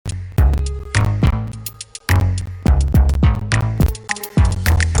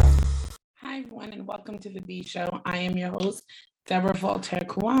welcome to the B Show. I am your host, Deborah Voltaire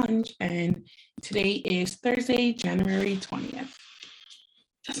Kouange, and today is Thursday, January 20th.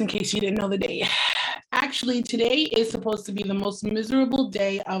 Just in case you didn't know the day. Actually, today is supposed to be the most miserable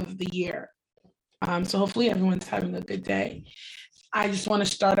day of the year. So hopefully everyone's having a good day. I just want to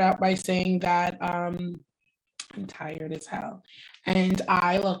start out by saying that I'm tired as hell and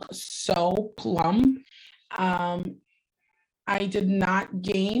I look so plump. I did not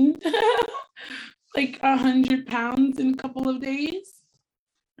gain like 100 pounds in a couple of days,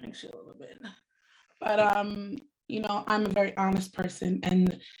 actually a little bit. But I'm a very honest person,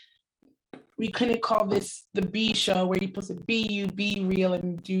 and we couldn't call this the B show where you're supposed to be you, be real,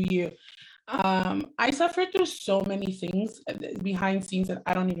 and do you. I suffered through so many things behind scenes that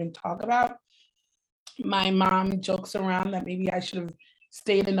I don't even talk about. My mom jokes around that maybe I should have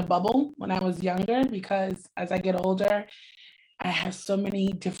stayed in a bubble when I was younger because as I get older, I have so many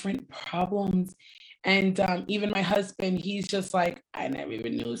different problems. And even my husband, he's just like, I never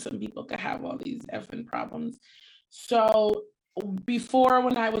even knew some people could have all these effing problems. So before,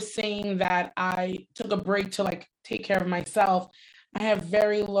 when I was saying that I took a break to like take care of myself, I have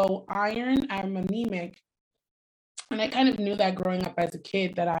very low iron. I'm anemic. And I kind of knew that growing up as a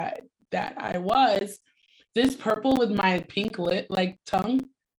kid that I was. This purple with my pink lip like tongue,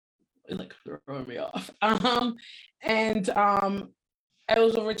 like throwing me off. And it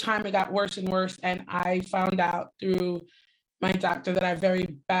was over time, it got worse and worse. And I found out through my doctor that I have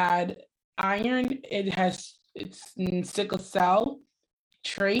very bad iron. It's sickle cell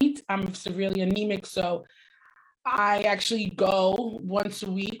trait. I'm severely anemic. So I actually go once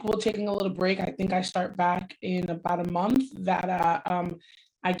a week. We're taking a little break. I think I start back in about a month that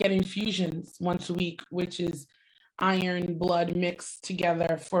I get infusions once a week, which is iron blood mixed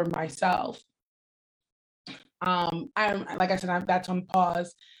together for myself. I'm like I said, that's on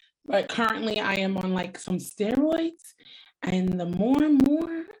pause, but currently I am on like some steroids, and the more and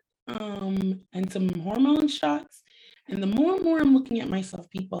more, and some hormone shots, and the more and more I'm looking at myself,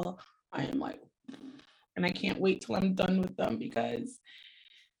 people, I am like, and I can't wait till I'm done with them because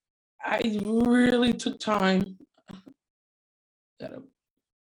I really took time. Gotta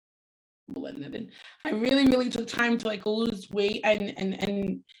blend it in. I really took time to like lose weight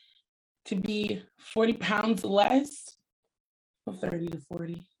and to be 40 pounds less, or 30 to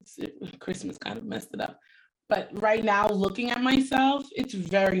 40. Christmas kind of messed it up. But right now, looking at myself, it's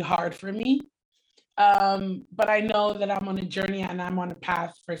very hard for me. But I know that I'm on a journey and I'm on a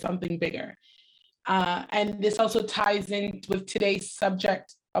path for something bigger. And this also ties in with today's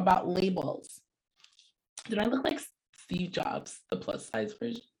subject about labels. Did I look like Steve Jobs, the plus size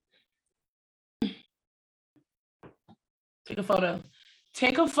version? Take a photo.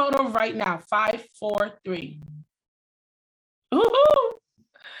 Take a photo right now. 5, 4, 3. Ooh,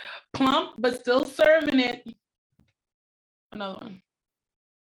 plump, but still serving it. Another one.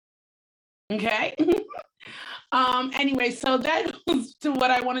 Okay. Anyway, so that goes to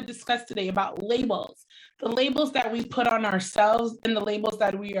what I want to discuss today about labels. The labels that we put on ourselves and the labels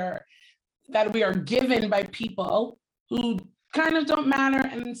that we are given by people who kind of don't matter,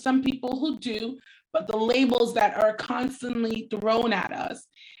 and some people who do, but the labels that are constantly thrown at us.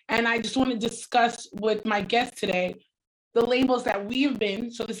 And I just want to discuss with my guest today the labels that we've been.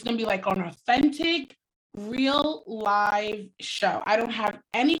 So this is going to be like an authentic, real live show. I don't have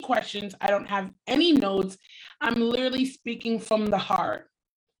any questions. I don't have any notes. I'm literally speaking from the heart.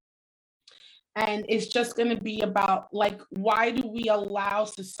 And it's just going to be about like, why do we allow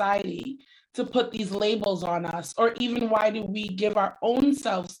society to put these labels on us? Or even why do we give our own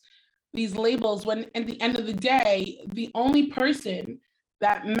selves these labels when at the end of the day, the only person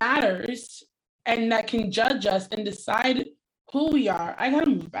that matters and that can judge us and decide who we are, I gotta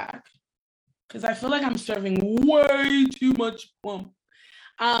move back because I feel like I'm serving way too much plump.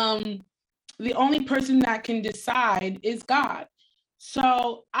 The only person that can decide is God.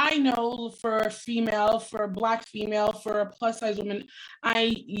 So I know for a female, for a Black female, for a plus size woman,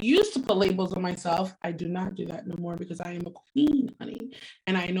 I used to put labels on myself. I do not do that no more because I am a queen, honey,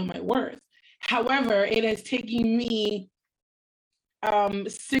 and I know my worth. However, it has taken me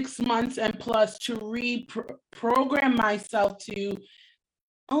 6 months and plus to reprogram myself to,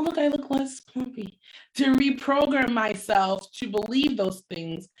 oh, look, I look less plumpy, to reprogram myself to believe those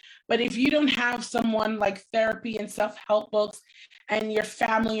things. But if you don't have someone like therapy and self-help books and your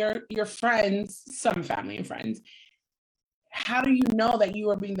family or your friends, some family and friends, how do you know that you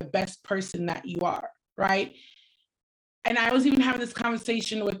are being the best person that you are, right? And I was even having this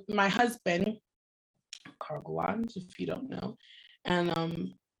conversation with my husband, Carl Kouange, if you don't know.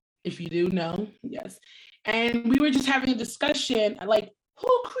 And if you do know, yes. And we were just having a discussion, like,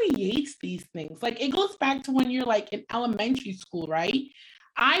 who creates these things? Like, it goes back to when you're like in elementary school, right?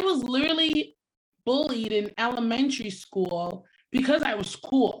 I was literally bullied in elementary school because I was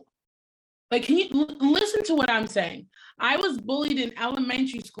cool. Like, can you listen to what I'm saying? I was bullied in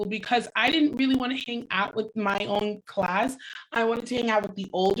elementary school because I didn't really want to hang out with my own class. I wanted to hang out with the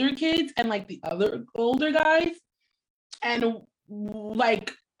older kids and like the other older guys. And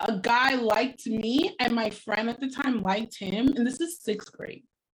like a guy liked me, and my friend at the time liked him. And this is sixth grade.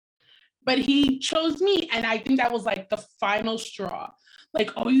 But he chose me. And I think that was like the final straw.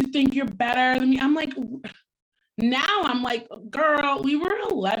 Like, oh, you think you're better than me? I'm like, now I'm like, girl, we were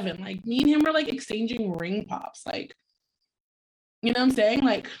 11. Like, me and him were like exchanging ring pops. Like, you know what I'm saying?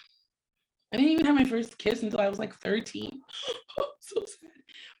 Like, I didn't even have my first kiss until I was like 13. So sad.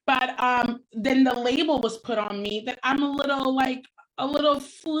 But then the label was put on me that I'm a little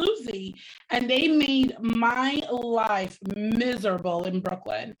floozy, and they made my life miserable in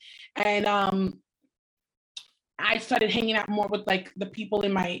Brooklyn. And I started hanging out more with like the people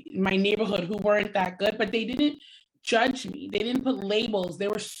in my neighborhood who weren't that good, but they didn't judge me. They didn't put labels. They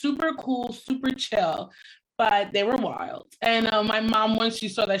were super cool, super chill, but they were wild. And my mom, once she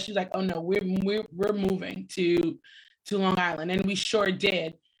saw that, she's like, "Oh no, we're moving to Long Island," and we sure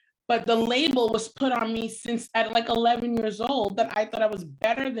did. But the label was put on me since at like 11 years old that I thought I was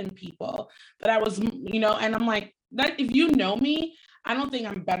better than people, that I was, and I'm like, that if you know me, I don't think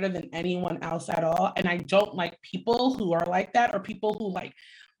I'm better than anyone else at all. And I don't like people who are like that, or people who like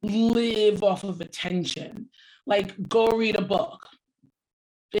live off of attention. Like, go read a book.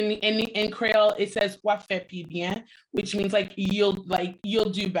 In Creole, it says "Quoi fait plus bien," which means like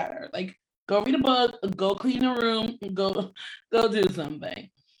you'll do better. Like, go read a book, go clean a room, go do something.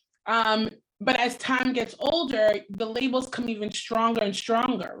 But as time gets older, the labels come even stronger and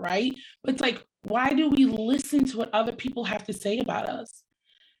stronger, right? But it's like, why do we listen to what other people have to say about us?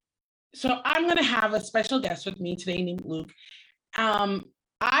 So I'm going to have a special guest with me today named Luke.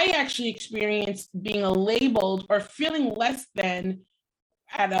 I actually experienced being labeled or feeling less than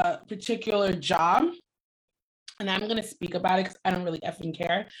at a particular job. And I'm going to speak about it because I don't really effing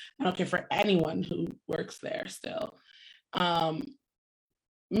care. I don't care for anyone who works there still.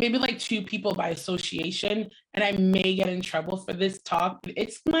 Maybe like 2 people by association, and I may get in trouble for this talk, but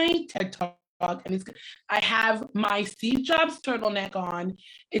it's my TED Talk, and I have my Steve Jobs turtleneck on.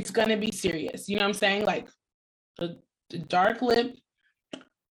 It's gonna be serious. You know what I'm saying? Like the dark lip.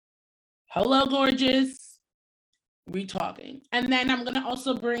 Hello, gorgeous. We talking. And then I'm gonna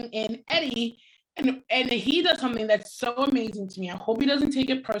also bring in Eddie, and he does something that's so amazing to me. I hope he doesn't take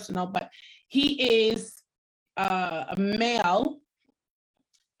it personal, but he is a male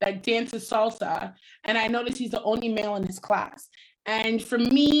that dances salsa, and I noticed he's the only male in his class. And for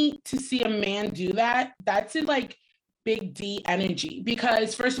me to see a man do that, that's in like big D energy,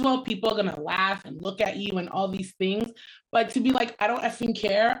 because first of all, people are gonna laugh and look at you and all these things, but to be like, I don't effing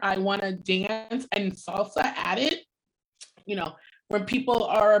care, I want to dance and salsa at it, when people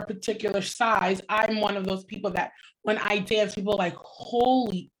are a particular size, I'm one of those people that when I dance, people are like,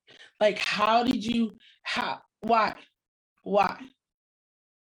 holy, like, why?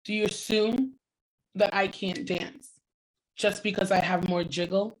 Do you assume that I can't dance just because I have more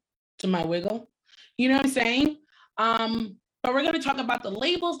jiggle to my wiggle? You know what I'm saying? But we're going to talk about the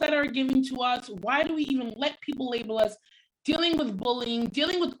labels that are given to us. Why do we even let people label us? Dealing with bullying,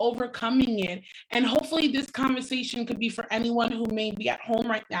 dealing with overcoming it. And hopefully this conversation could be for anyone who may be at home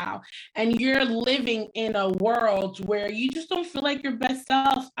right now and you're living in a world where you just don't feel like your best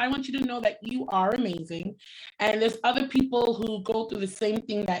self. I want you to know that you are amazing. And there's other people who go through the same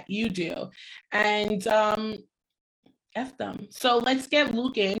thing that you do. And F them. So let's get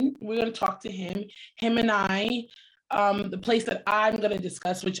Luke in. We're going to talk to him and I. The place that I'm going to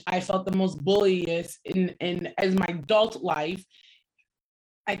discuss, which I felt the most bulliest in as my adult life,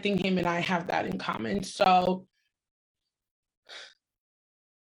 I think him and I have that in common. So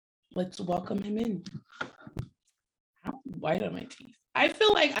let's welcome him in. How white are my teeth? I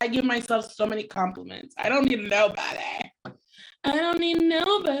feel like I give myself so many compliments. I don't need nobody. I don't need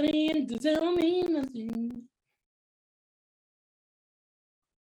nobody to tell me nothing.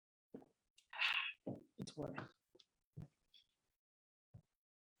 It's work.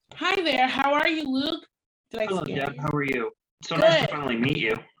 Hi there. How are you, Luke? Hello, Deb. How are you? So good. Nice to finally meet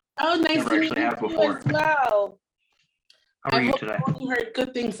you. Oh, nice to meet you before. As well. How are you today? I hope you heard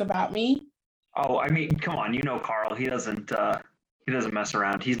good things about me. Oh, I mean, come on. You know, Carl. He doesn't mess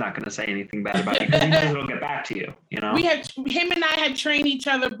around. He's not going to say anything bad about you because he knows it'll get back to you. You know. Him and I had trained each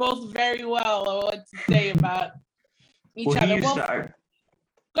other both very well on what to say about each other.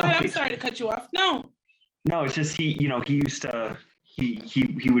 Go ahead. I'm sorry to cut you off. No, it's just he used to.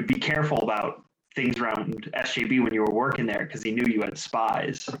 he would be careful about things around SJB when you were working there because he knew you had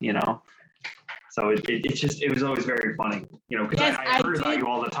spies, you know. So it was always very funny, you know, because Yes, I heard about did. you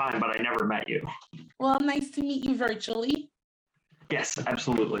all the time, but I never met you. Well, nice to meet you virtually. Yes,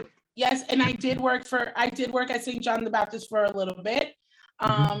 absolutely. Yes, and I did work at St. John the Baptist for a little bit.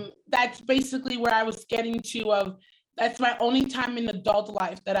 That's basically where I was getting to of that's my only time in adult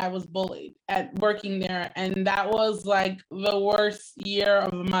life that I was bullied at working there. And that was like the worst year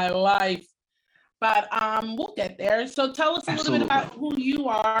of my life. But we'll get there. So tell us a little bit about who you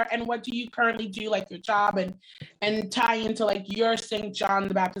are and what do you currently do, like your job and tie into like your St. John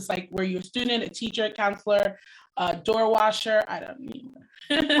the Baptist, like were you a student, a teacher, a counselor, a door washer? I don't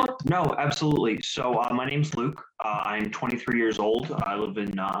know. No, absolutely. So my name's Luke. I'm 23 years old. I live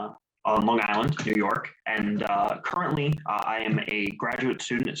in Long Island, New York, and currently I am a graduate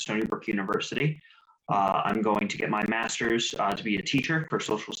student at Stony Brook University. I'm going to get my master's to be a teacher for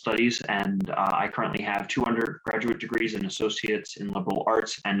social studies, and I currently have 2 undergraduate degrees and associates in liberal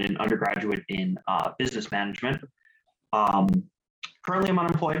arts and an undergraduate in business management. Currently, I'm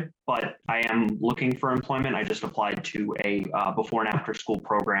unemployed, but I am looking for employment. I just applied to a before and after school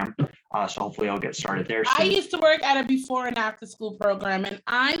program, so hopefully I'll get started there soon. I used to work at a before and after school program, and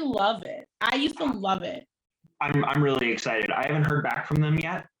I love it. I used to love it. I'm really excited. I haven't heard back from them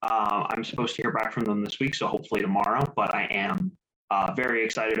yet. I'm supposed to hear back from them this week, so hopefully tomorrow. But I am very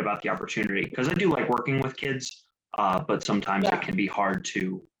excited about the opportunity because I do like working with kids, but sometimes it can be hard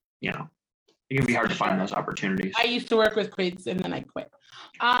to, you know, it can be hard to find those opportunities. I used to work with kids and then I quit.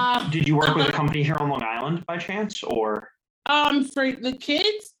 Did you work with a company here on Long Island by chance, or? For the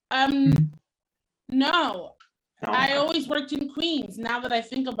kids, no. I always worked in Queens. Now that I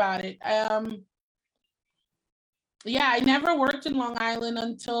think about it, yeah, I never worked in Long Island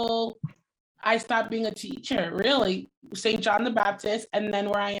until I stopped being a teacher. Really, St. John the Baptist, and then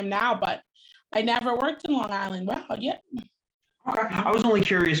where I am now. But I never worked in Long Island. Wow, yeah. Okay. I was only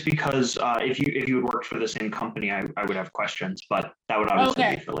curious because if you had worked for the same company, I would have questions, but that would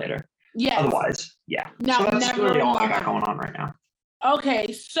obviously be for later. Yeah. Otherwise, yeah. No, so that's really all I got going on right now.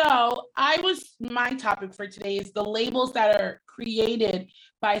 Okay, so my topic for today is the labels that are created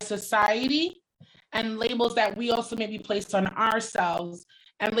by society and labels that we also maybe place on ourselves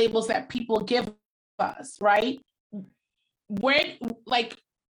and labels that people give us, right? Where, like,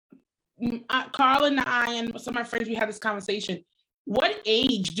 Carl and I and some of my friends, we had this conversation. What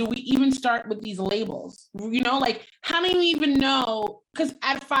age do we even start with these labels? You know, like, how do you even know? Because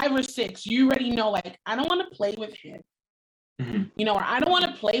at 5 or 6, you already know, like, I don't want to play with him. You know, or I don't want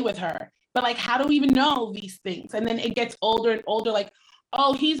to play with her. But like, how do we even know these things? And then it gets older and older, like,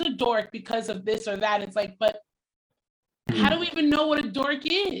 oh, he's a dork because of this or that. It's like, but how do we even know what a dork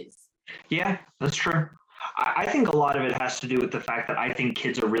is? Yeah, that's true. I think a lot of it has to do with the fact that I think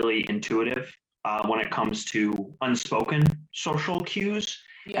kids are really intuitive when it comes to unspoken social cues.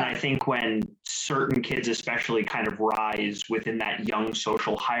 Yeah. And I think when certain kids especially kind of rise within that young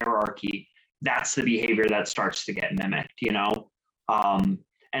social hierarchy, that's the behavior that starts to get mimicked, you know?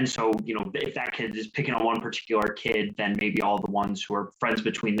 And so, you know, if that kid is picking on one particular kid, then maybe all the ones who are friends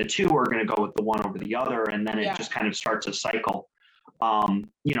between the two are going to go with the one over the other. And then it just kind of starts a cycle.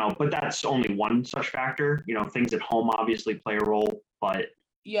 You know, but that's only one such factor. You know, things at home obviously play a role, but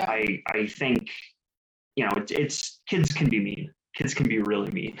I think, you know, it's kids can be mean. Kids can be really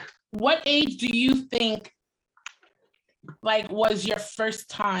mean. What age do you think, like, was your first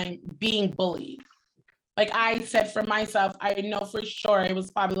time being bullied? Like I said for myself, I know for sure it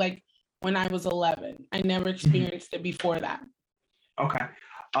was probably like when I was 11. I never experienced it before that. Okay.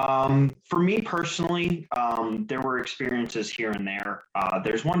 For me personally, there were experiences here and there.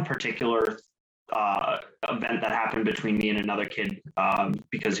 There's one particular event that happened between me and another kid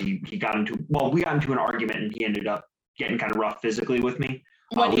because we got into an argument and he ended up getting kind of rough physically with me.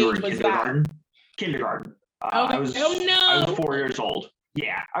 What age was that? Kindergarten. Okay. I was 4 years old.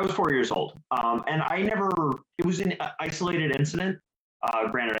 Yeah, I was 4 years old. And it was an isolated incident.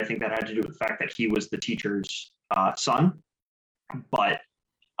 Granted, I think that had to do with the fact that he was the teacher's son. But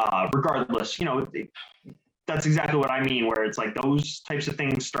regardless, you know, that's exactly what I mean, where it's like those types of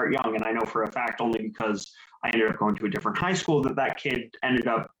things start young. And I know for a fact, only because I ended up going to a different high school, that kid ended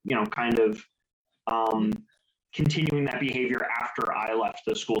up, you know, kind of continuing that behavior after I left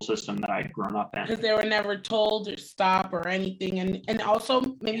the school system that I'd grown up in. Because they were never told to stop or anything. And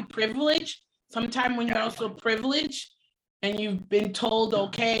also maybe privilege. Sometimes when you're also privileged and you've been told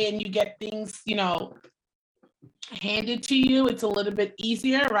okay and you get things, you know, handed to you, it's a little bit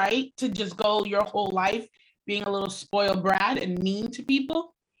easier, right? To just go your whole life being a little spoiled brat and mean to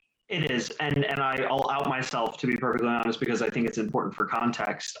people. It is, and I'll out myself, to be perfectly honest, because I think it's important for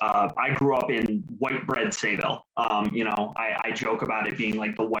context. I grew up in white bread Sayville. I joke about it being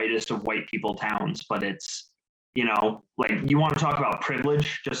like the whitest of white people towns, but it's, like, you want to talk about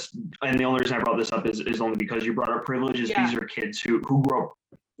privilege, and the only reason I brought this up is only because you brought up privilege. These are kids who grew up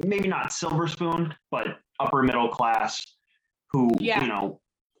maybe not silver spoon, but upper middle class, who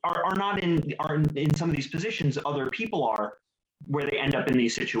are not are in some of these positions other people are, where they end up in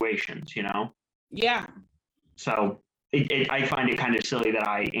these situations, Yeah. So I find it kind of silly that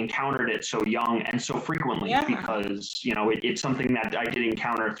I encountered it so young and so frequently, because, it's something that I did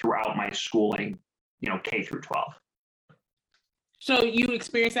encounter throughout my schooling, K through 12. So you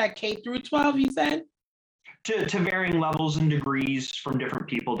experienced that K through 12, you said? To varying levels and degrees from different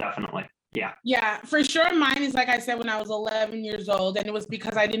people, definitely. Yeah. Yeah, for sure. Mine is, like I said, when I was 11 years old, and it was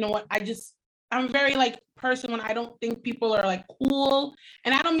because I didn't know what I'm very like person when I don't think people are like cool.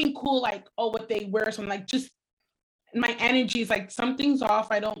 And I don't mean cool like, oh, what they wear, something like, just my energy is like something's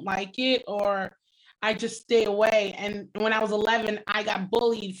off. I don't like it, or I just stay away. And when I was 11, I got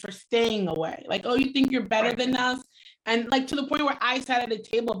bullied for staying away. Like, oh, you think you're better than us? And like to the point where I sat at a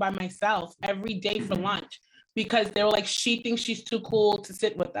table by myself every day for lunch because they were like, she thinks she's too cool to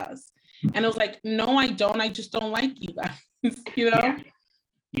sit with us. And I was like, no, I don't. I just don't like you guys,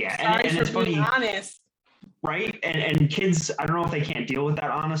 Yeah. Sorry and for it's being funny, honest. right? And kids, I don't know if they can't deal with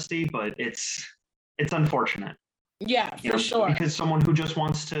that honesty, but it's unfortunate. Yeah, for sure. Because someone who just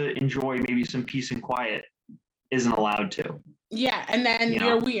wants to enjoy maybe some peace and quiet isn't allowed to. Yeah, and then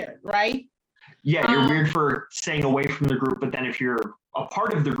you're weird, right? Yeah, you're weird for staying away from the group, but then if you're a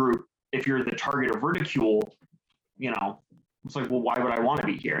part of the group, if you're the target of ridicule, it's like, well, why would I want to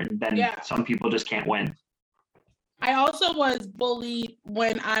be here? And then some people just can't win. I also was bullied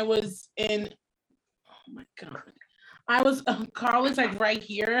when I was in, oh my God. Carl is like right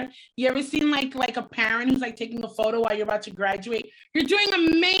here. You ever seen like a parent who's like taking a photo while you're about to graduate? You're doing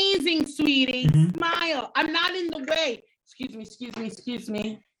amazing, sweetie. Mm-hmm. Smile. I'm not in the way. Excuse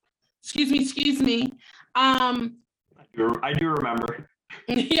me. I do remember.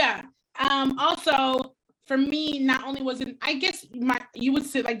 Yeah. Also, for me, not only was it, I guess you would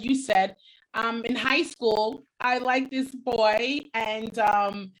say, like you said, in high school, I liked this boy, and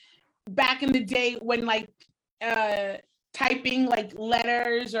back in the day when like typing like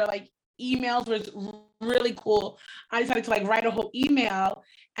letters or like emails was really cool, I decided to like write a whole email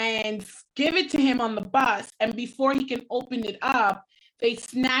and give it to him on the bus, and before he can open it up, they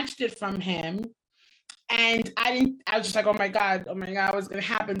snatched it from him, and I was just like, oh my god, what's gonna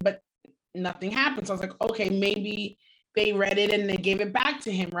happen? But nothing happened. So I was like, okay, maybe they read it and they gave it back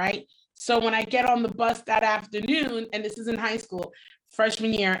to him, right? So when I get on the bus that afternoon, and this is in high school,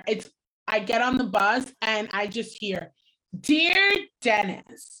 freshman year, I get on the bus and I just hear, "Dear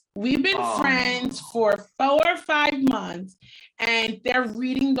Dennis, we've been friends for 4 or 5 months," and they're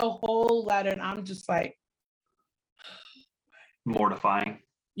reading the whole letter, and I'm just like, mortifying.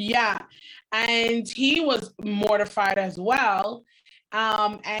 Yeah, and he was mortified as well.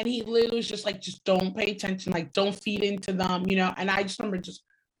 And he literally was just like, just don't pay attention, like don't feed into them, and I just remember just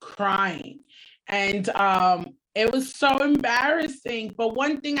crying. And it was so embarrassing. But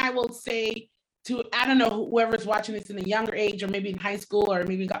one thing I will say to, I don't know, whoever's watching this in a younger age or maybe in high school or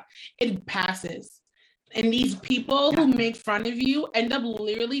maybe it passes. And these people who make fun of you end up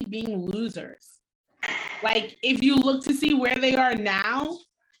literally being losers. Like if you look to see where they are now,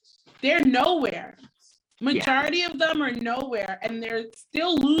 they're nowhere. Majority of them are nowhere, and they're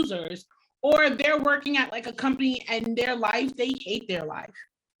still losers, or they're working at like a company, and their life, they hate their life,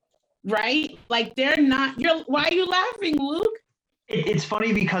 right? Like they're not, why are you laughing, Luke? It's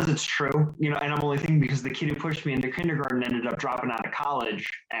funny because it's true, and I'm only thinking because the kid who pushed me into kindergarten ended up dropping out of college,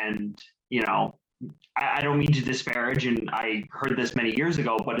 and, I don't mean to disparage, and I heard this many years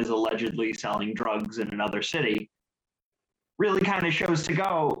ago, but is allegedly selling drugs in another city. Really kind of shows to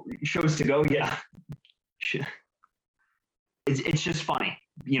go, yeah. It's just funny,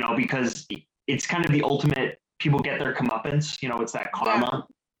 because it's kind of the ultimate, people get their comeuppance, it's that karma.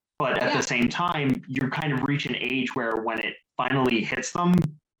 But at the same time, you're kind of reach an age where when it finally hits them,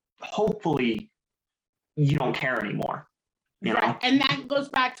 hopefully you don't care anymore. Right. And that goes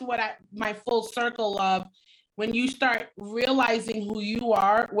back to my full circle of when you start realizing who you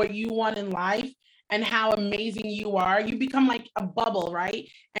are, what you want in life, and how amazing you are, you become like a bubble, right?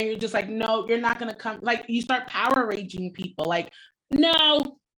 And you're just like, no, you're not gonna come. Like you start power raging people, like,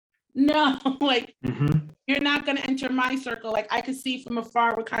 no, like you're not gonna enter my circle. Like I could see from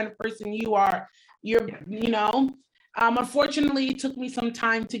afar what kind of person you are. Unfortunately, it took me some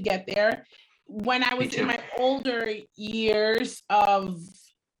time to get there. When I was in my older years of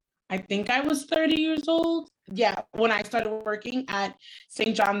I think I was 30 years old. Yeah, when I started working at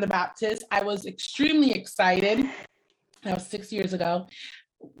St. John the Baptist, I was extremely excited. That was 6 years ago.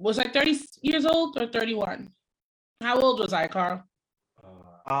 Was I 30 years old or 31? How old was I, Carl?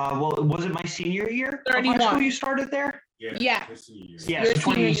 Well, was it my senior year of 31. high school you started there? Yeah. Yes,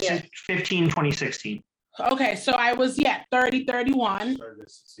 2015, 2016. Okay, so I was 30, 31.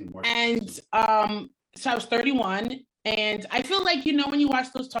 And so I was 31. And I feel like, when you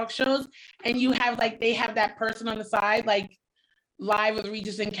watch those talk shows and you have they have that person on the side, like Live with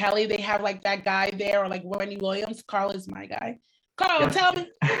Regis and Kelly, they have like that guy there, or like Wendy Williams. Carl is my guy. Carl, tell me.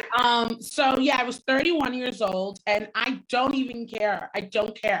 So I was 31 years old and I don't even care. I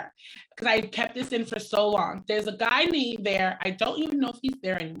don't care because I kept this in for so long. There's a guy named there. I don't even know if he's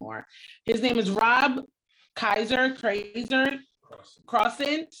there anymore. His name is Rob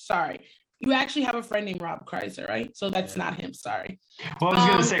Crossan. Sorry. You actually have a friend named Rob Kreiser, right? So that's not him, sorry. Well, I was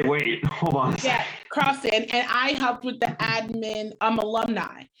gonna say, wait, hold on. Yeah, Crossan, and I helped with the admin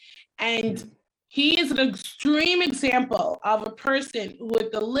alumni. And he is an extreme example of a person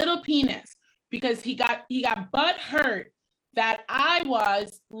with a little penis because he got butt hurt that I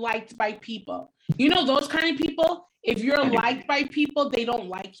was liked by people. Those kind of people, if you're liked by people, they don't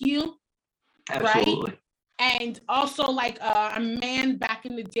like you. Absolutely. Right? And also like a man back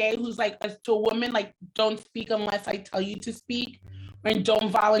in the day who's like to a woman, like don't speak unless I tell you to speak and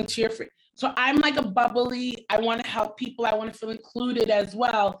don't volunteer for it. So I'm like a bubbly, I want to help people. I want to feel included as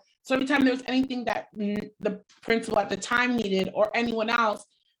well. So every time there was anything that the principal at the time needed or anyone else,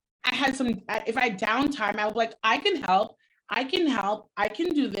 if I had downtime, I was like, I can help, I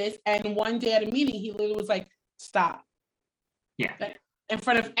can do this. And one day at a meeting, he literally was like, stop. Yeah. In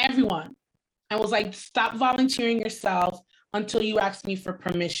front of everyone. And was like, stop volunteering yourself until you ask me for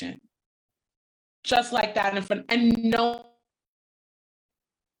permission. Just like that in front, and no.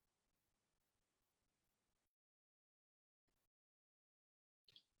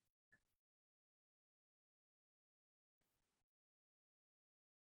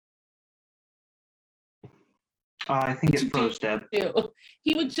 I think it froze, Deb.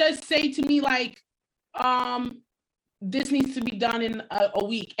 He would just say to me like, this needs to be done in a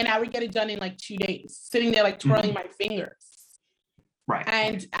week. And I would get it done in like 2 days, sitting there like twirling my fingers. Right.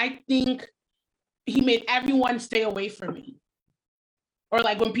 And I think he made everyone stay away from me. Or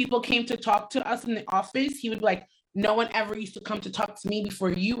like when people came to talk to us in the office, he would be like, no one ever used to come to talk to me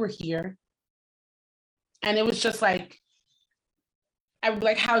before you were here. And it was just like, I would be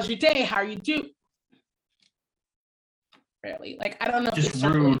like, how's your day? How are you doing? Really? Like, I don't know. Just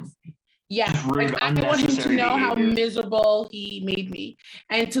rude. Yeah, like I want him to know how miserable he made me,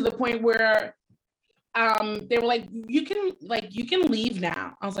 and to the point where, they were like, "You can leave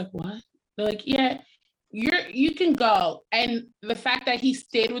now." I was like, "What?" They're like, "Yeah, you can go." And the fact that he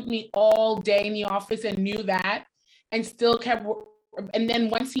stayed with me all day in the office and knew that, and still kept. And then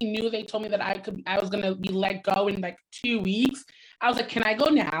once he knew, they told me that I was gonna be let go in like 2 weeks. I was like, "Can I go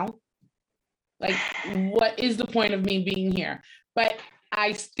now?" Like, what is the point of me being here? But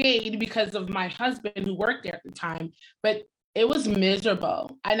I stayed because of my husband who worked there at the time, but it was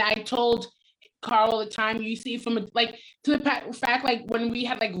miserable. And I told Carl all the time, you see from like to the fact, like when we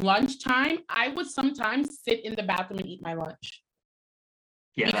had like lunchtime, I would sometimes sit in the bathroom and eat my lunch.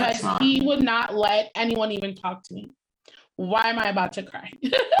 Yeah, because he would not let anyone even talk to me. Why am I about to cry?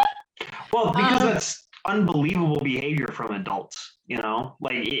 Well, because that's unbelievable behavior from adults.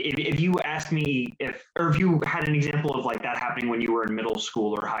 Like if you ask me if you had an example of like that happening when you were in middle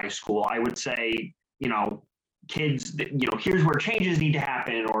school or high school, I would say, kids, here's where changes need to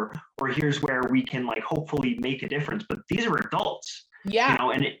happen, or here's where we can like hopefully make a difference. But these are adults. Yeah.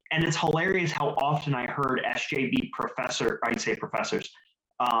 And it's hilarious how often I heard SJB I'd say professors,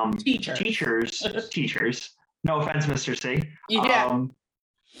 teachers. No offense, Mr. C. Yeah.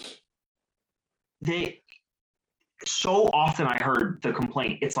 So often I heard the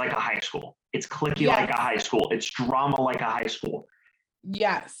complaint, it's like a high school. It's cliquey like a high school. It's drama like a high school.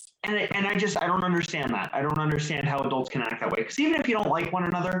 Yes. And I don't understand that. I don't understand how adults can act that way. Because even if you don't like one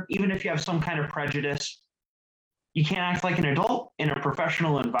another, even if you have some kind of prejudice, you can't act like an adult in a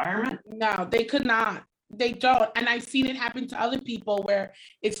professional environment. No, they could not. They don't. And I've seen it happen to other people where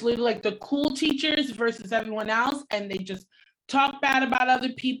it's literally like the cool teachers versus everyone else. And they just talk bad about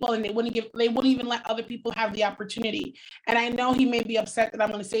other people, and they wouldn't even let other people have the opportunity. And I know he may be upset that I'm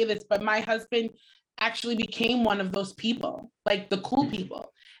going to say this, but my husband actually became one of those people, like the cool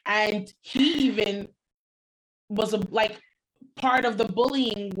people. And he even was like part of the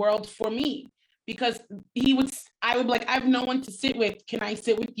bullying world for me, because I would be like, I have no one to sit with. Can I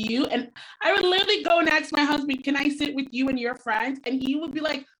sit with you? And I would literally go and ask my husband, can I sit with you and your friends? And he would be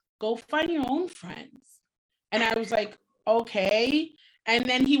like, go find your own friends. And I was like, okay. And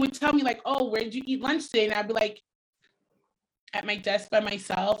then he would tell me like, oh, where did you eat lunch today? And I'd be like, at my desk by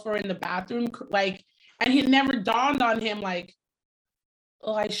myself or in the bathroom, like, and it never dawned on him like,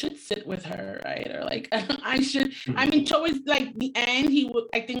 oh, I should sit with her, right? Or like, I should, I mean, towards like the end, he would,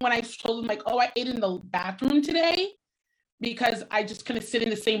 I think when I told him like, oh, I ate in the bathroom today because I just couldn't sit in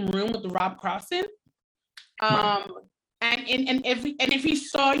the same room with Rob Crossan. Right. And if he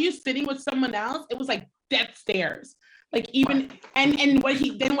saw you sitting with someone else, it was like death stares. Like even, and what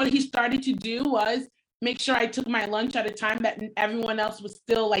he started to do was make sure I took my lunch at a time that everyone else was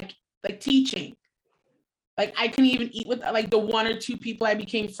still like teaching. Like I couldn't even eat with like the one or two people I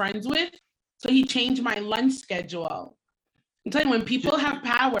became friends with. So he changed my lunch schedule. I'm telling you, when people have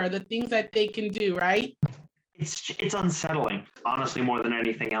power, the things that they can do, right? It's unsettling, honestly, more than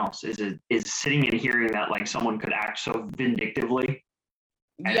anything else. Is sitting and hearing that like someone could act so vindictively.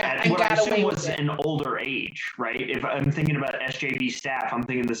 Yeah, at what I assume was an older age, right? If I'm thinking about SJV staff, I'm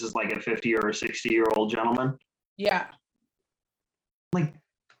thinking this is like a 50 or a 60-year-old gentleman. Yeah. Like,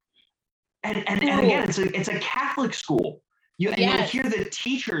 and again, it's a Catholic school. You'll hear the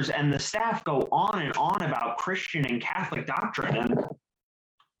teachers and the staff go on and on about Christian and Catholic doctrine. And,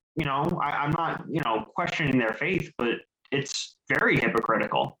 you know, I'm not, you know, questioning their faith, but it's very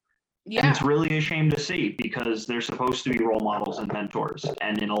hypocritical. Yeah. And it's really a shame to see because they're supposed to be role models and mentors.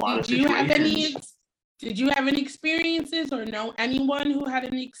 And in a lot of situations. Did you have any experiences or know anyone who had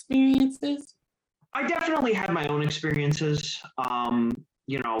any experiences? I definitely had my own experiences.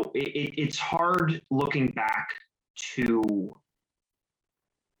 You know, it's hard looking back to.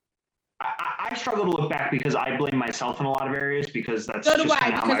 I struggle to look back because I blame myself in a lot of areas because that's just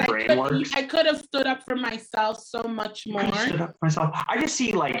kind of how my brain works. I could have stood up for myself so much more. I just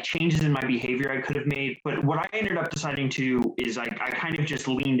see like changes in my behavior I could have made, but what I ended up deciding to is I kind of just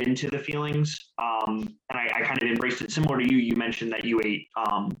leaned into the feelings, and I kind of embraced it. Similar to you, you mentioned that you ate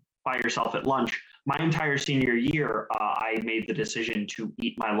by yourself at lunch. My entire senior year, I made the decision to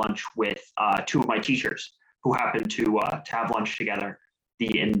eat my lunch with two of my teachers who happened to have lunch together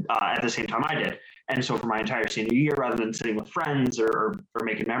at the same time I did. And so for my entire senior year, rather than sitting with friends or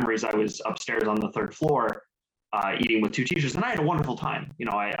making memories, I was upstairs on the third floor eating with two teachers. And I had a wonderful time. You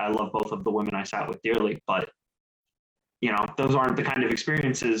know, I love both of the women I sat with dearly, but, you know, those aren't the kind of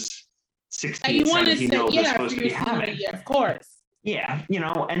experiences 16, 17-year-olds are supposed to be having. Yeah, of course. Yeah, you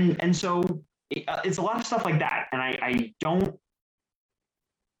know, and so it's a lot of stuff like that. And I don't,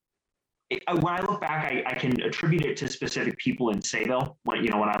 when I look back, I can attribute it to specific people in Sayville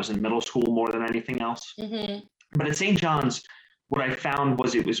when I was in middle school more than anything else. Mm-hmm. But at St. John's, what I found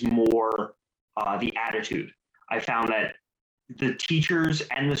was it was more the attitude. I found that the teachers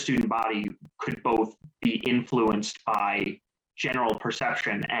and the student body could both be influenced by general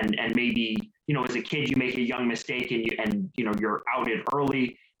perception and maybe, you know, as a kid, you make a young mistake and you're outed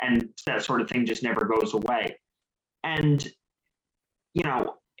early and that sort of thing just never goes away. And, you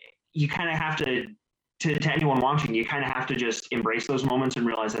know, you kind of have to anyone watching, you kind of have to just embrace those moments and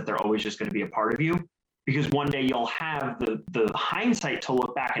realize that they're always just going to be a part of you, because one day you'll have the hindsight to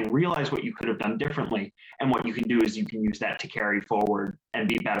look back and realize what you could have done differently. And what you can do is you can use that to carry forward and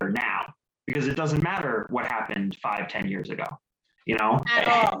be better now, because it doesn't matter what happened 5-10 years ago, you know, at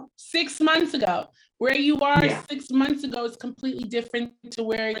all. 6 months ago, where you are 6 months ago is completely different to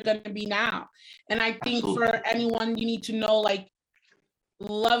where you're going to be now. And I think for anyone, you need to know, like,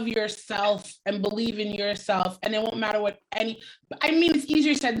 love yourself and believe in yourself, and it won't matter what it's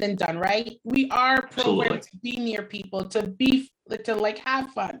easier said than done, right? We are programmed to be near people, to like have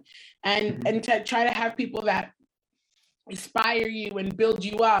fun and to try to have people that inspire you and build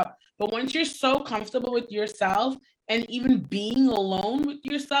you up. But once you're so comfortable with yourself and even being alone with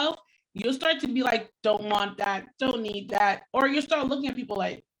yourself, you'll start to be like, don't want that, don't need that, or you'll start looking at people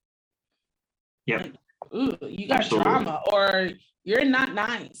like, ooh, you got drama, or you're not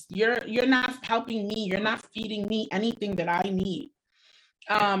nice. You're not helping me. You're not feeding me anything that I need.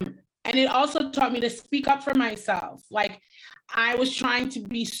 And it also taught me to speak up for myself. Like, I was trying to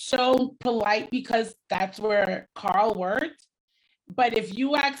be so polite because that's where Carl worked. But if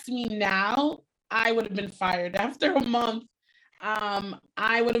you asked me now, I would have been fired after a month.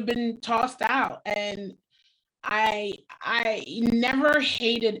 I would have been tossed out. And I never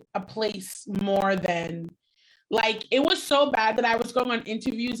hated a place more than, like, it was so bad that I was going on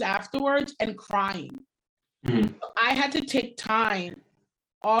interviews afterwards and crying. Mm-hmm. I had to take time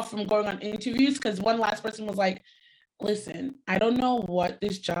off from going on interviews because one last person was like, listen, I don't know what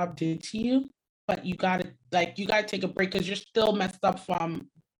this job did to you, but you gotta take a break because you're still messed up from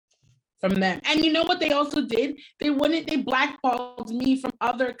from them. And you know what they also did? They blackballed me from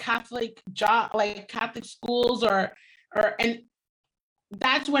other Catholic Catholic schools and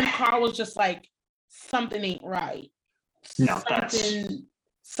that's when Carl was just like, something ain't right. No,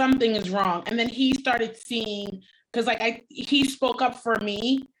 something is wrong. And then he started seeing, because he spoke up for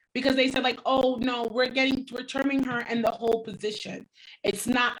me, because they said like, oh no, we're terming her in the whole position. It's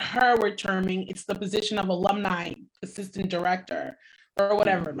not her we're terming, it's the position of alumni assistant director or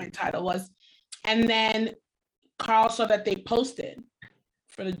whatever my title was. And then Carl saw that they posted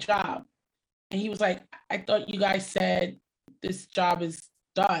for the job. And he was like, I thought you guys said this job is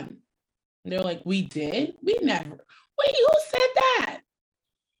done. And they're like, we did? We never. Wait, who said that?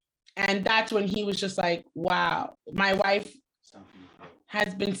 And that's when he was just like, wow, my wife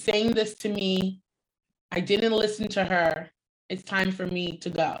has been saying this to me. I didn't listen to her. It's time for me to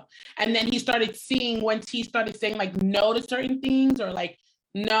go. And then he started seeing, once he started saying like no to certain things, or like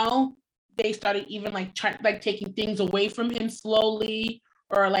no, they started even like taking things away from him slowly,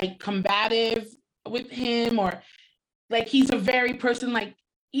 or like combative with him, or like he's a very person, like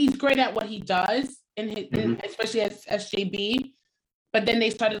he's great at what he does, especially as SJB. But then they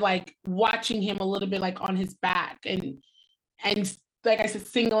started like watching him a little bit like on his back and like I said,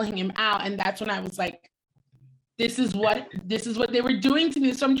 singling him out. And that's when I was like, this is what they were doing to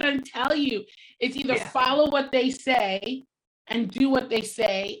me. So I'm trying to tell you, it's either follow what they say and do what they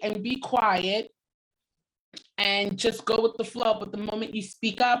say and be quiet and just go with the flow. But the moment you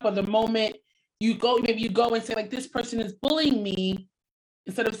speak up, or the moment maybe you go and say like, this person is bullying me,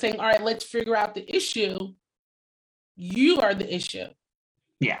 instead of saying, all right, let's figure out the issue, you are the issue.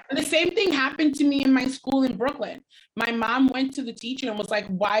 Yeah. And the same thing happened to me in my school in Brooklyn. My mom went to the teacher and was like,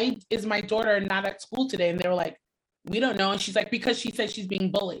 why is my daughter not at school today? And they were like, we don't know. And she's like, because she said she's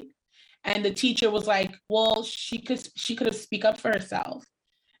being bullied. And the teacher was like, well, she could have speak up for herself.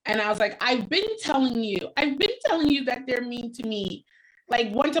 And I was like, I've been telling you that they're mean to me.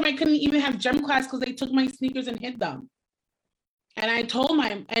 Like one time I couldn't even have gym class because they took my sneakers and hid them. And I told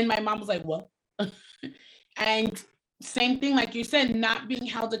my mom was like, what? And same thing, like you said, not being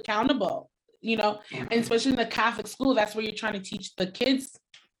held accountable, and especially in the Catholic school, that's where you're trying to teach the kids,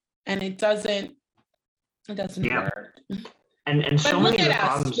 and it doesn't work. And so but look many at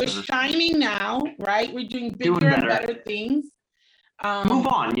us, we're shining now, right? We're doing bigger and better things. Move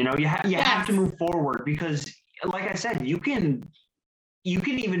on, you have to move forward, because like I said, you can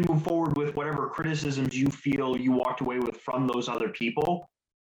even move forward with whatever criticisms you feel you walked away with from those other people,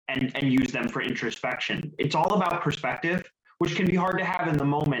 and use them for introspection. It's all about perspective, which can be hard to have in the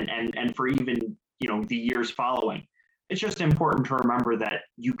moment and for even, the years following. It's just important to remember that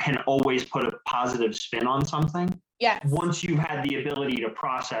you can always put a positive spin on something. Yes. Once you've had the ability to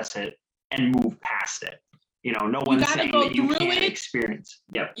process it and move past it. No one's saying that you can't experience.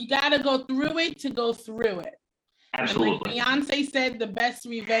 Yep. You got to go through it to go through it. Absolutely. And like Beyonce said, the best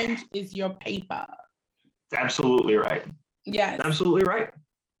revenge is your paper. Absolutely right. Yes. Absolutely right.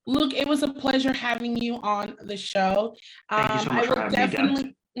 Luke, it was a pleasure having you on the show. Thank you so much for having me,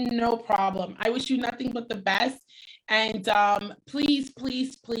 Deb. No problem. I wish you nothing but the best. And please,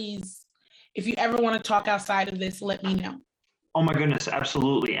 please, please, if you ever want to talk outside of this, let me know. Oh my goodness,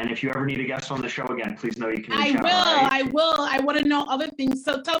 absolutely. And if you ever need a guest on the show again, please know you can reach out. I will. I want to know other things.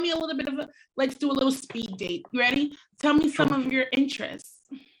 So tell me a little bit let's do a little speed date. You ready? Tell me some of your interests.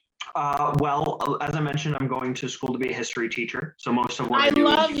 Well, as I mentioned, I'm going to school to be a history teacher. So most of what I do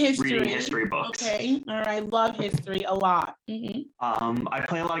is reading history books. Okay. All right. I love history a lot. Mm-hmm. I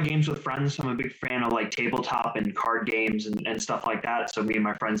play a lot of games with friends. So I'm a big fan of like tabletop and card games and stuff like that. So me and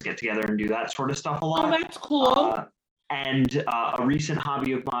my friends get together and do that sort of stuff a lot. Oh, that's cool. And a recent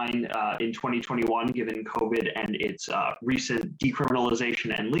hobby of mine in 2021, given COVID and its recent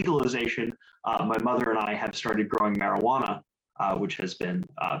decriminalization and legalization, my mother and I have started growing marijuana, which has been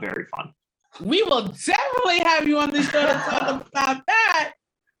very fun. We will definitely have you on the show to talk about that.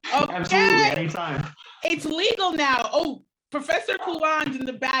 Okay? Absolutely, anytime. It's legal now. Oh, Professor Kulanj in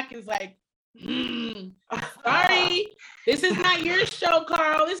the back is like, sorry, this is not your show,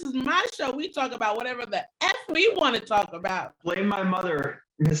 Carl. This is my show. We talk about whatever the F we want to talk about. Blame my mother,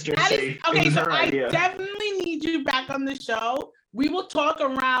 Mr. C. Okay, so I definitely need you back on the show. We will talk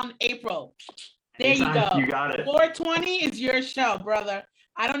around April. There you go. You got it. 420 is your show, brother.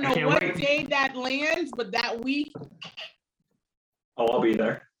 I don't know what day that lands, but that week. Oh, I'll be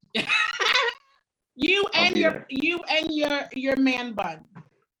there. You and your man bun.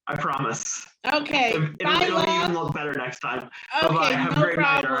 I promise. Okay. It'll even look better next time. Okay, bye-bye. Have a great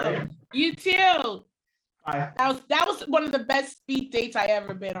problem. night, all right? You too. Bye. That was one of the best speed dates I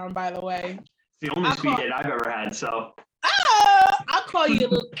ever been on, by the way. It's the only speed date I've ever had, so. Oh, I'll call you a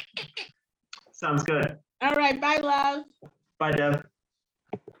little. Sounds good. All right. Bye, love. Bye, Deb.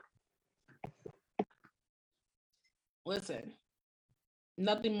 Listen,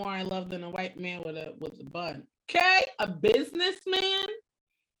 nothing more I love than a white man with a bun. Okay, a businessman.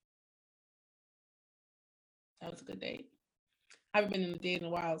 That was a good date. I haven't been in a date in a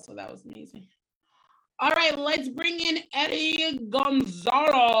while, so that was amazing. All right, let's bring in Eddie Gonzalez.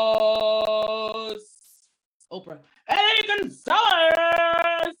 Oprah. Eddie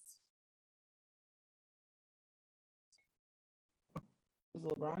Gonzalez. Is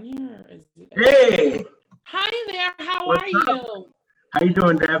LeBron here? Or is it... Hey. Hi there. How What's are up? you? How you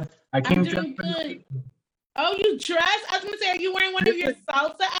doing, Deb? I'm doing good. Oh, you dressed? I was gonna say, are you wearing one of your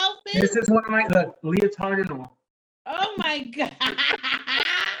salsa outfits? This is one of my leotard and all. Oh my god.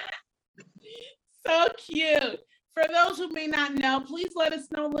 So cute. For those who may not know, please let us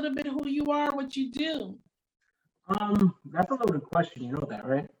know a little bit who you are, what you do. That's a loaded question. You know that,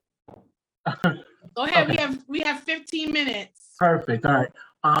 right? Go ahead. Okay. We have 15 minutes. Perfect. All right.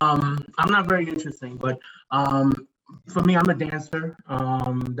 I'm not very interesting, but for me, I'm a dancer.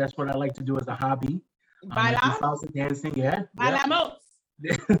 That's what I like to do as a hobby. I do salsa dancing, yeah. Bailamos.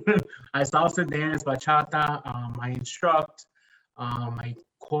 I salsa dance, bachata. I instruct. I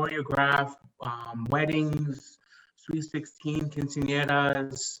choreograph weddings, sweet 16,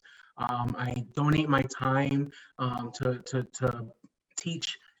 quinceañeras. I donate my time to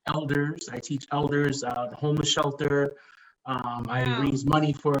teach elders. I teach elders the homeless shelter. I raise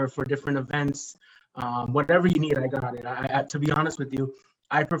money for different events. Whatever you need, I got it. I to be honest with you,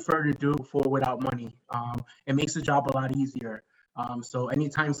 I prefer to do it without money. It makes the job a lot easier. So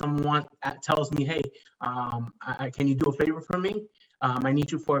anytime someone tells me, hey, can you do a favor for me? I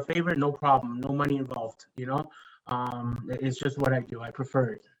need you for a favor, no problem, no money involved, you know? It's just what I do. I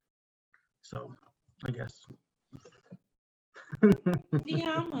prefer it. So I guess.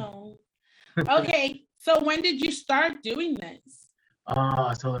 Okay, so when did you start doing this?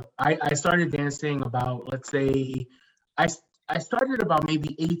 So I started dancing about, let's say, I started about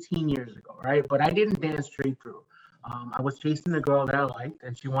maybe 18 years ago, right? But I didn't dance straight through. I was chasing the girl that I liked,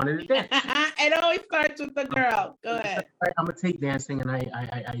 and she wanted to dance. It always starts with the girl. Go ahead. I'm gonna take dancing, and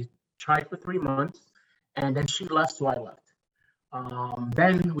I tried for 3 months, and then she left, so I left.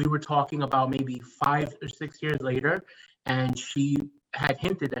 Then we were talking about maybe 5 or 6 years later, and she had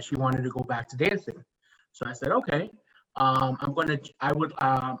hinted that she wanted to go back to dancing. So I said, okay, I'm gonna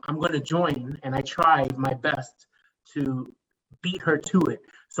join, and I tried my best to beat her to it.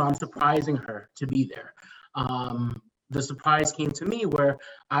 So I'm surprising her to be there. The surprise came to me where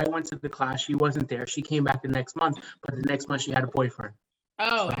I went to the class, she wasn't there. She came back the next month, but the next month she had a boyfriend.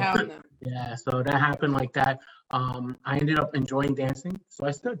 Oh, so, hell no. Yeah, so that happened like that. I ended up enjoying dancing, so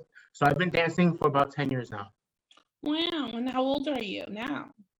I stood. So I've been dancing for about 10 years now. Wow, and how old are you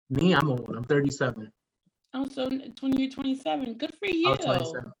now? Me, I'm old. I'm 37. Oh, so when you're 27, good for you. I was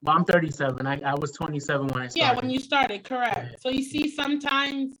 27. Well, I'm 37. I was 27 when I started. Yeah, when you started, correct. Yeah. So you see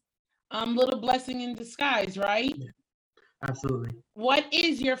sometimes little blessing in disguise, right? Yeah, absolutely. What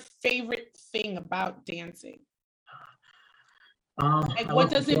is your favorite thing about dancing? Like,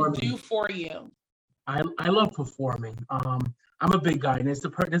 what does it do for you? I love performing. I'm a big guy, and this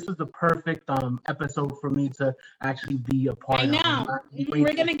was the perfect episode for me to actually be a part of. I know.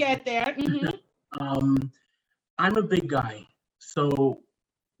 We're gonna get there. Mm-hmm. I'm a big guy, so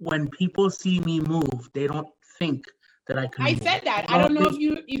when people see me move, they don't think that I can. I said that. I don't know if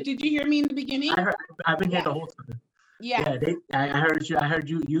you did you hear me in the beginning? I've been here the whole time. Yeah. I heard you. I heard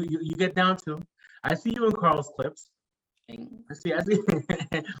you. You get down to. I see you in Carl's clips. I see.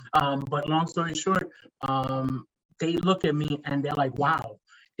 But long story short, they look at me and they're like, "Wow!"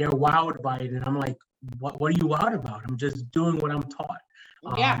 They're wowed by it, and I'm like, "What are you wowed about?" I'm just doing what I'm taught.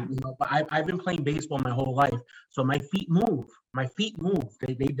 Yeah. But I've been playing baseball my whole life, so my feet move. My feet move.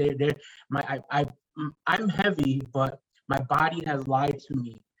 I'm heavy, but my body has lied to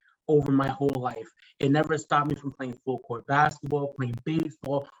me over my whole life. It never stopped me from playing full court basketball, playing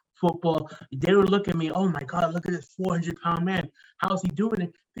baseball, football. They would look at me, oh my God, look at this 400-pound man. How's he doing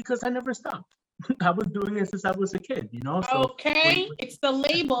it? Because I never stopped. I was doing it since I was a kid, you know? So okay. It's the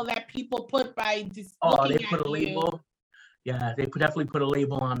label that people put by just they put a label. Yeah, they definitely put a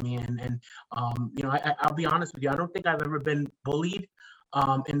label on me. And you know, I'll be honest with you. I don't think I've ever been bullied,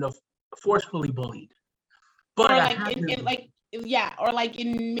 forcefully bullied. But or like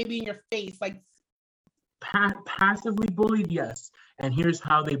maybe in your face, like passively bullied, yes. And here's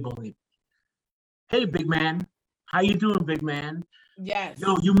how they bullied. Hey, big man, how you doing, big man? Yes.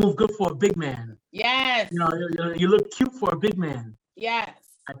 Yo, you move good for a big man. Yes. You know, you look cute for a big man. Yes.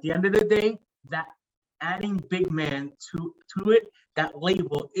 At the end of the day, that adding big man to it that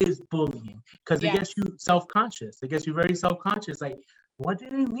label is bullying because it gets you self-conscious. It gets you very self-conscious. Like, what do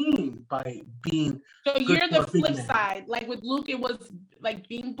they mean by being So good you're for the a big flip man? side. Like with Luke, it was like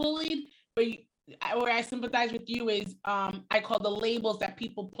being bullied, but where I sympathize with you is I call the labels that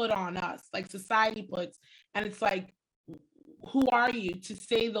people put on us, like society puts, and it's like, who are you to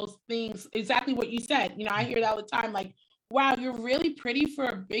say those things? Exactly what you said. You know, I hear it all the time. Like, wow, you're really pretty for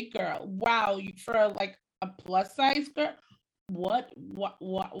a big girl. Wow, for like a plus size girl. What?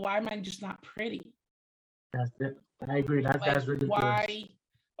 Why am I just not pretty? That's it. I agree. That's ridiculous. Why?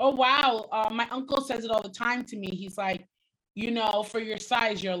 Oh wow. My uncle says it all the time to me. He's like, you know, for your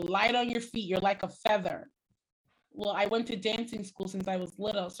size, you're light on your feet. You're like a feather. Well, I went to dancing school since I was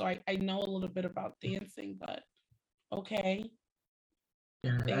little, so I know a little bit about dancing, but okay.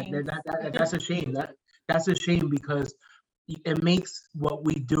 Yeah, that's a shame. That's a shame because it makes what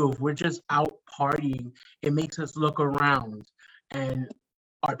we do, if we're just out partying, it makes us look around and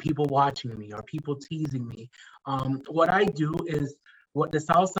are people watching me? Are people teasing me? What I do is what the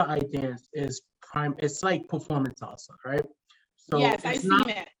salsa I dance is it's like performance salsa, right? So yes, I've seen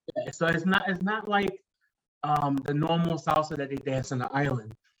it. So it's not like the normal salsa that they dance on the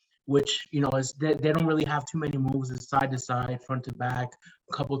island, which is they don't really have too many moves. It's side to side, front to back,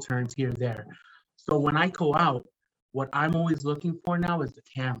 a couple turns here there. So when I go out, what I'm always looking for now is the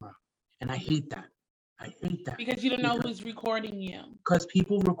camera, and I hate that. I hate that because you don't know who's recording you. Because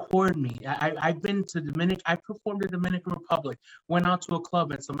people record me. I've been to I performed in Dominican Republic, went out to a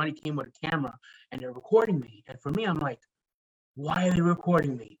club and somebody came with a camera and they're recording me. And for me, I'm like, why are they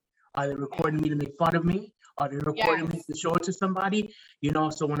recording me? Are they recording me to make fun of me? Are they recording me to show it to somebody?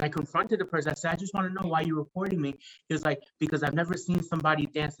 So when I confronted the person, I said, I just want to know why you're recording me. He was like, because I've never seen somebody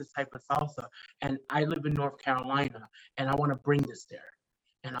dance this type of salsa. And I live in North Carolina and I want to bring this there.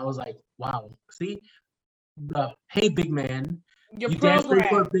 And I was like, wow, see? Hey, big man, you dance great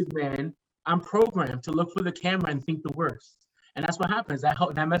for a big man. I'm programmed to look for the camera and think the worst. And that's what happens.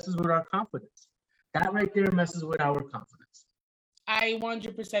 That messes with our confidence. That right there messes with our confidence. I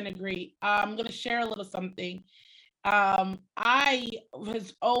 100% agree. I'm going to share a little something. I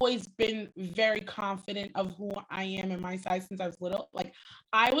has always been very confident of who I am and my size since I was little. Like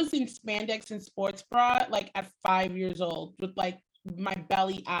I was in spandex and sports bra like at 5 years old with like my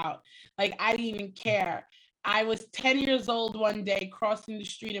belly out. Like I didn't even care. I was 10 years old one day crossing the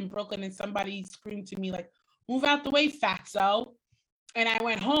street in Brooklyn and somebody screamed to me like, move out the way, fatso. And I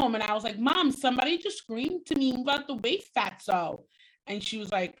went home and I was like, Mom, somebody just screamed to me, move out the way, fatso. And she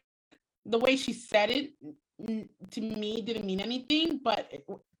was like, the way she said it to me didn't mean anything, but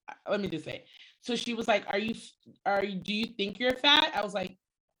let me just say. So she was like, do you think you're fat? I was like,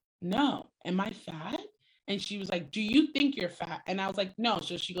 no, am I fat? And she was like, do you think you're fat? And I was like, no.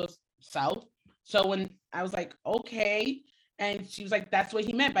 So she goes, so? So when I was like, okay. And she was like, that's what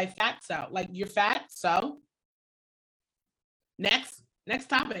he meant by fat, so. Like, you're fat, so? Next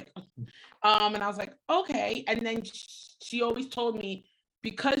topic. And I was like, okay. And then she always told me,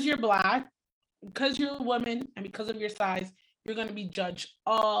 because you're Black, because you're a woman, and because of your size, you're going to be judged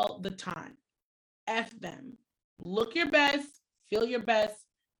all the time. F them. Look your best, feel your best,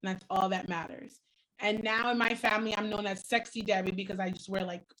 and that's all that matters. And now in my family, I'm known as Sexy Debbie because I just wear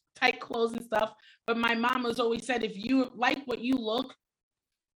like tight clothes and stuff. But my mom has always said, if you like what you look,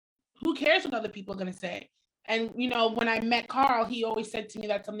 who cares what other people are going to say? And, when I met Carl, he always said to me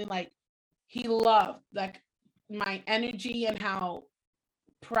that something like he loved like my energy and how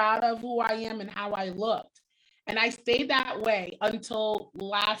proud of who I am and how I looked. And I stayed that way until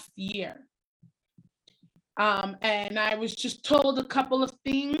last year. And I was just told a couple of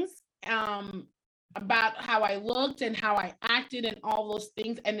things about how I looked and how I acted and all those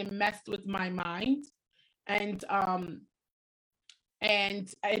things, and it messed with my mind. And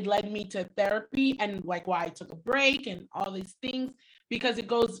it led me to therapy and like why I took a break and all these things, because it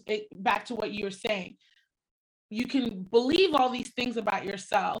goes back to what you were saying. You can believe all these things about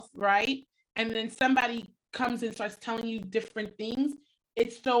yourself, right? And then somebody comes and starts telling you different things.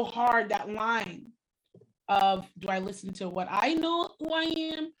 It's so hard, that line of, do I listen to what I know who I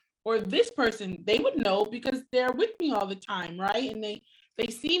am, or this person? They would know because they're with me all the time, right? And they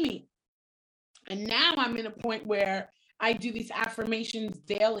see me. And now I'm in a point where I do these affirmations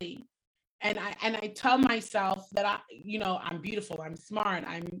daily, and I tell myself that I'm beautiful, I'm smart,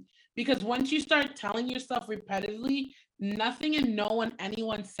 because once you start telling yourself repetitively, nothing and no one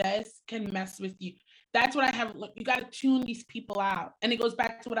anyone says can mess with you. That's what I have. Look, you got to tune these people out, and it goes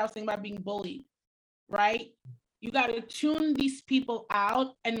back to what I was saying about being bullied, right? You got to tune these people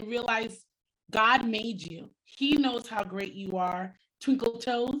out and realize God made you. He knows how great you are. Twinkle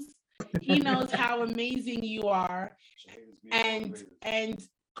toes. He knows how amazing you are. And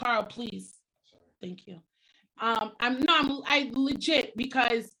Carl, please. Thank you. I legit,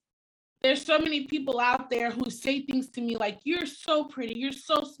 because there's so many people out there who say things to me like, you're so pretty, you're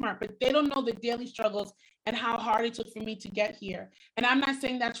so smart, but they don't know the daily struggles and how hard it took for me to get here. And I'm not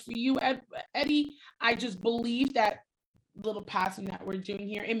saying that's for you, Eddie. I just believe that little passing that we're doing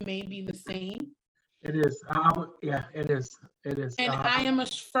here, it may be the same. It is. Yeah, it is. It is. And I am a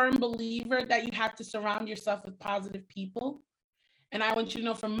firm believer that you have to surround yourself with positive people. And I want you to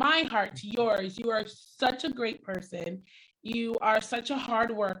know, from my heart to yours, you are such a great person. You are such a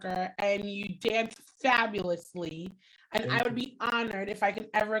hard worker, and you dance fabulously. And I would be honored if I can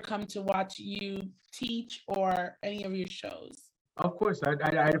ever come to watch you teach or any of your shows. Of course, I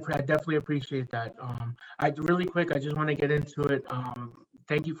definitely appreciate that. I really quick, I just want to get into it.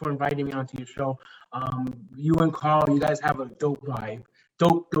 Thank you for inviting me onto your show. You and Carl, you guys have a dope vibe,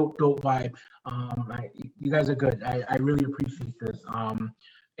 dope vibe. You guys are good. I really appreciate this.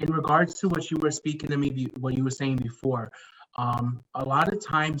 In regards to what you were speaking to me, what you were saying before, a lot of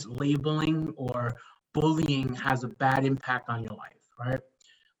times labeling or bullying has a bad impact on your life, right?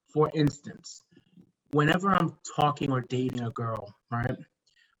 For instance, whenever I'm talking or dating a girl, right?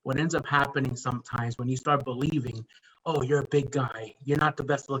 What ends up happening sometimes when you start believing, oh, you're a big guy, you're not the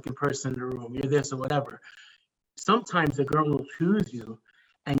best looking person in the room, you're this or whatever. Sometimes the girl will choose you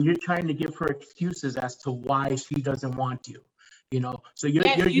and you're trying to give her excuses as to why she doesn't want you. So you're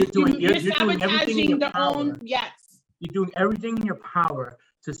doing everything in your power. Yes. You're doing everything in your power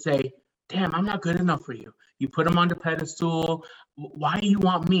to say, damn, I'm not good enough for you. You put them on the pedestal. Why do you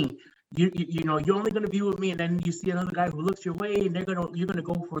want me? You're only gonna be with me, and then you see another guy who looks your way, and you're gonna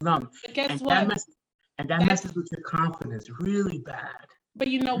go for them. But guess what? That messes with your confidence really bad. But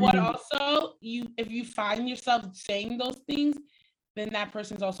you know what? Also, if you find yourself saying those things, then that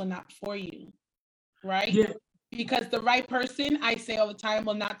person's also not for you, right? Yeah. Because the right person, I say all the time,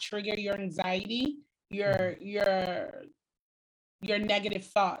 will not trigger your anxiety, your negative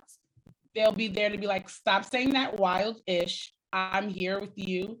thoughts. They'll be there to be like, stop saying that wild-ish. I'm here with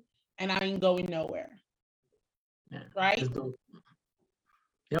you, and I ain't going nowhere. Yeah. Right?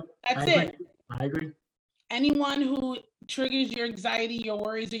 Yep. That's it. I agree. Anyone who triggers your anxiety, your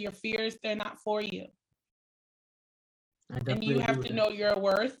worries, or your fears, they're not for you. And you have to know your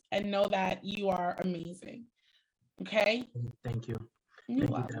worth and know that you are amazing. Okay? Thank you. Thank you,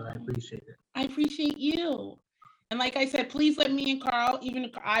 Deb. I appreciate it. I appreciate you. And like I said, please let me and Carl, even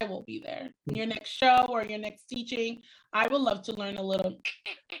if I will be there, your next show or your next teaching. I would love to learn a little.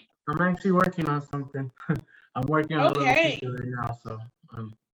 I'm actually working on something. I'm working on a little teacher right now, so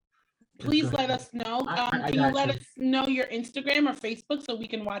please let us know. Can you let us know your Instagram or Facebook so we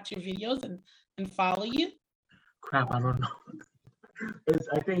can watch your videos and follow you? Crap, I don't know.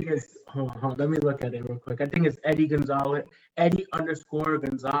 I think it's hold on, let me look at it real quick. I think it's Eddie Gonzalez,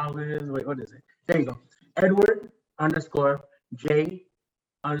 Eddie_Gonzalez. Wait, what is it? There you go.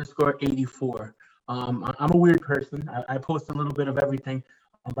 Edward_J_84. I'm a weird person. I post a little bit of everything.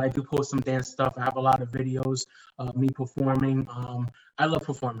 I do post some dance stuff. I have a lot of videos of me performing. I love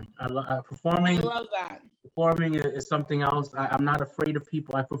performing. Performing. I love that. Performing is something else. I'm not afraid of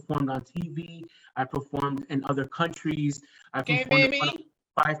people. I performed on TV. I performed in other countries. I performed in front of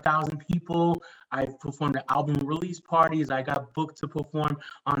 5,000 people. I performed at album release parties. I got booked to perform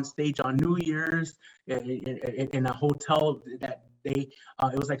on stage on New Year's in a hotel that it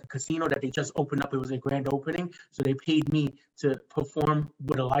was like a casino that they just opened up. It was a grand opening, so they paid me to perform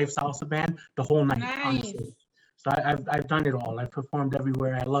with a live salsa band the whole night on stage. So I've done it all. I've performed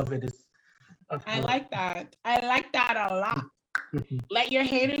everywhere. I love it. I like that. I like that a lot. Let your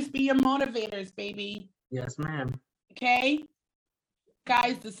haters be your motivators, baby. Yes, ma'am. Okay,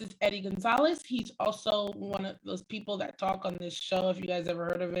 guys, this is Eddie Gonzalez. He's also one of those people that talk on this show, if you guys ever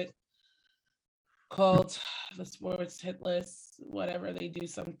heard of it, called the Sports Hit List, whatever. They do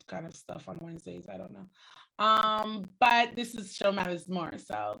some kind of stuff on Wednesdays. I don't know. But this is Show Matters More.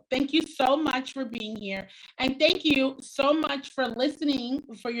 So thank you so much for being here. And thank you so much for listening,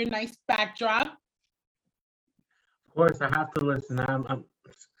 for your nice backdrop. Of course, I have to listen. I'm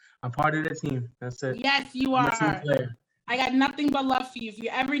part of the team. That's it. Yes, you are. I got nothing but love for you. If you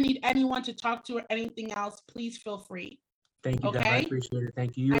ever need anyone to talk to or anything else, please feel free. Thank you, okay? Deb. I appreciate it.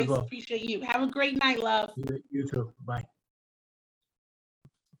 Thank you. I appreciate you. Have a great night, love. You too. Bye.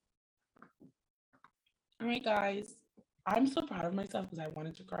 All right, guys. I'm so proud of myself because I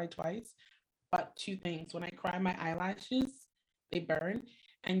wanted to cry twice. But two things. When I cry, my eyelashes, they burn.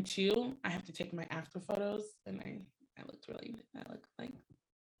 And two, I have to take my after photos. And I look like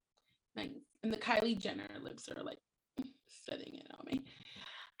nice. And the Kylie Jenner lips are like setting it on me.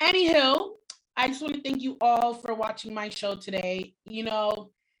 Anywho, I just want to thank you all for watching my show today. You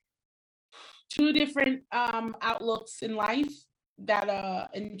know, two different outlooks in life that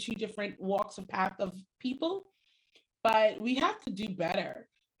in two different walks of path of people, but we have to do better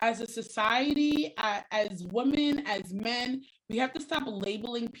as a society, as women, as men. We have to stop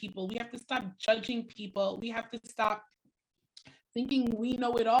labeling people. We have to stop judging people. We have to stop thinking we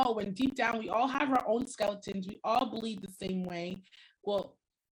know it all when deep down we all have our own skeletons. We all bleed the same way. Well,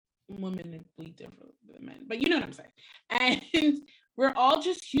 women bleed different than men, but you know what I'm saying. And we're all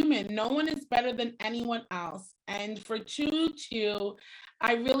just human. No one is better than anyone else. And for Two,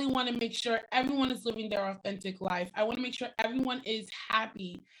 I really want to make sure everyone is living their authentic life. I want to make sure everyone is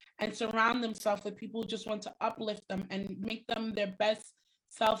happy and surround themselves with people who just want to uplift them and make them their best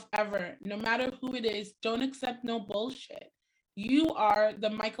self ever. No matter who it is, don't accept no bullshit. You are the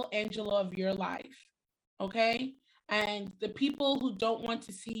Michelangelo of your life, okay? And the people who don't want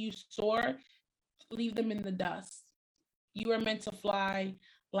to see you soar, leave them in the dust. You are meant to fly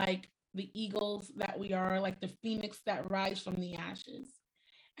like the eagles that we are, like the phoenix that rise from the ashes.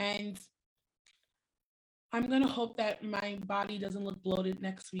 And I'm going to hope that my body doesn't look bloated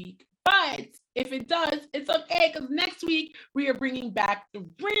next week. But if it does, it's okay, because next week we are bringing back the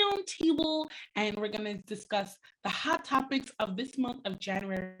round table and we're going to discuss the hot topics of this month of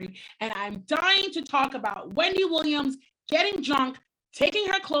January. And I'm dying to talk about Wendy Williams getting drunk, taking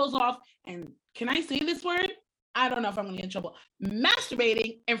her clothes off, and can I say this word? I don't know if I'm going to get in trouble.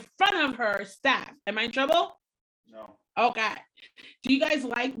 Masturbating in front of her staff. Am I in trouble? No. Okay. Do you guys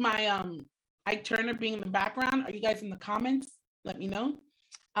like my Ike Turner being in the background? Are you guys in the comments? Let me know.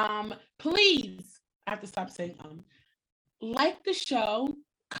 Please, I have to stop saying like the show,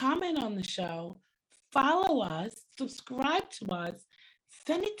 comment on the show, follow us, subscribe to us,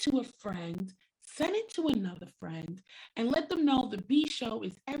 send it to a friend, send it to another friend, and let them know the B Show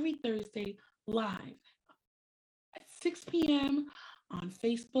is every Thursday live at 6 p.m. on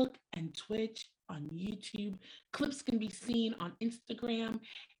Facebook and Twitch, on YouTube. Clips can be seen on Instagram.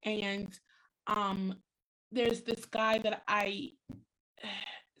 And there's this guy that I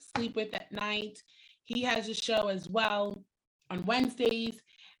sleep with at night. He has a show as well on Wednesdays.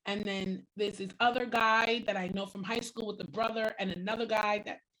 And then there's this other guy that I know from high school with a brother, and another guy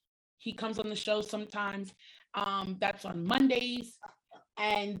that he comes on the show sometimes. That's on Mondays.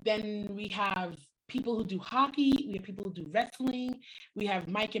 And then we have people who do hockey. We have people who do wrestling. We have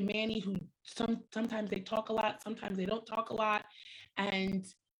Mike and Manny who sometimes they talk a lot, sometimes they don't talk a lot. And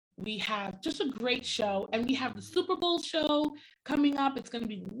we have just a great show. And we have the Super Bowl show coming up. It's going to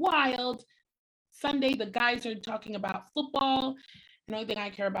be wild. Sunday, the guys are talking about football. The only thing I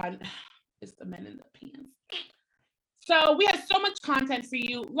care about is the men in the pants. So we have so much content for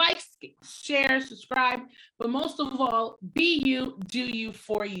you. Like, share, subscribe, but most of all, be you, do you,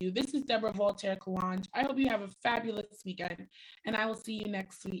 for you. This is Deborah Voltaire Calange. I hope you have a fabulous weekend, and I will see you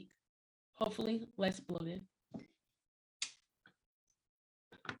next week. Hopefully, less bloated.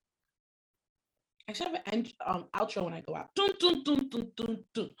 I should have an outro when I go out. Dun, dun, dun, dun, dun,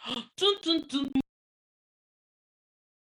 dun. Dun, dun, dun.